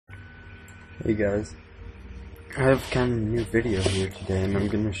Hey guys, I have kind of a new video here today, and I'm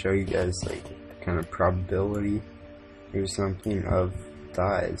going to show you guys like kind of probability or something of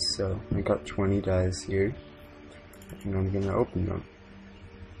dies. So I got 20 dies here, and I'm going to open them.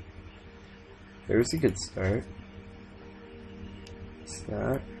 There's a good start. What's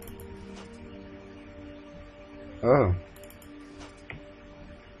that? Oh,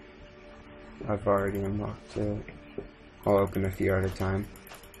 I've already unlocked it. I'll open a few at a time.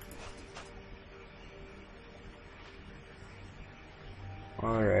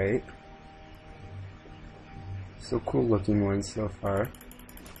 Alright. So cool looking ones so far.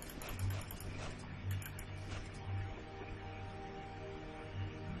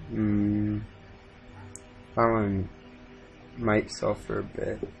 That one might sell for a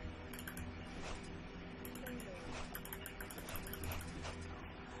bit.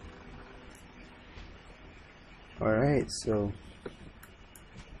 Alright, so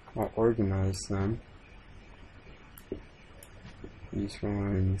I'll organize them. These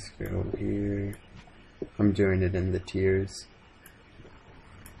ones go here. I'm doing it in the tiers.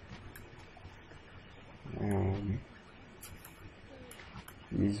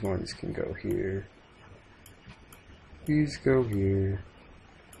 These ones can go here. These go here.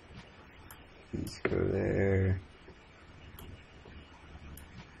 These go there.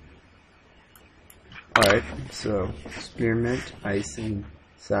 Alright, so spearmint, ice, and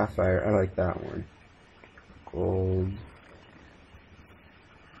sapphire. I like that one. Gold.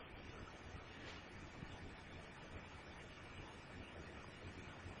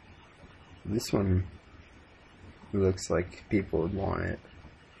 This one looks like people would want it.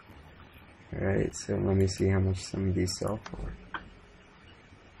 Alright, so let me see how much some of these sell for.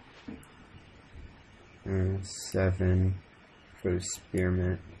 7 for the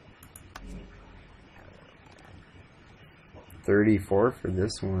spearmint. 34 for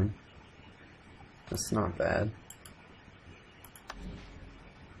this one. That's not bad.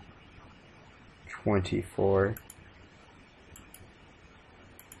 24.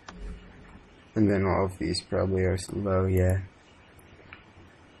 And then all of these probably are low, yeah.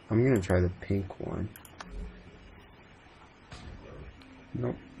 I'm gonna try the pink one.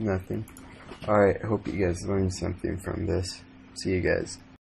 Nope, nothing. Alright, hope you guys learned something from this. See you guys.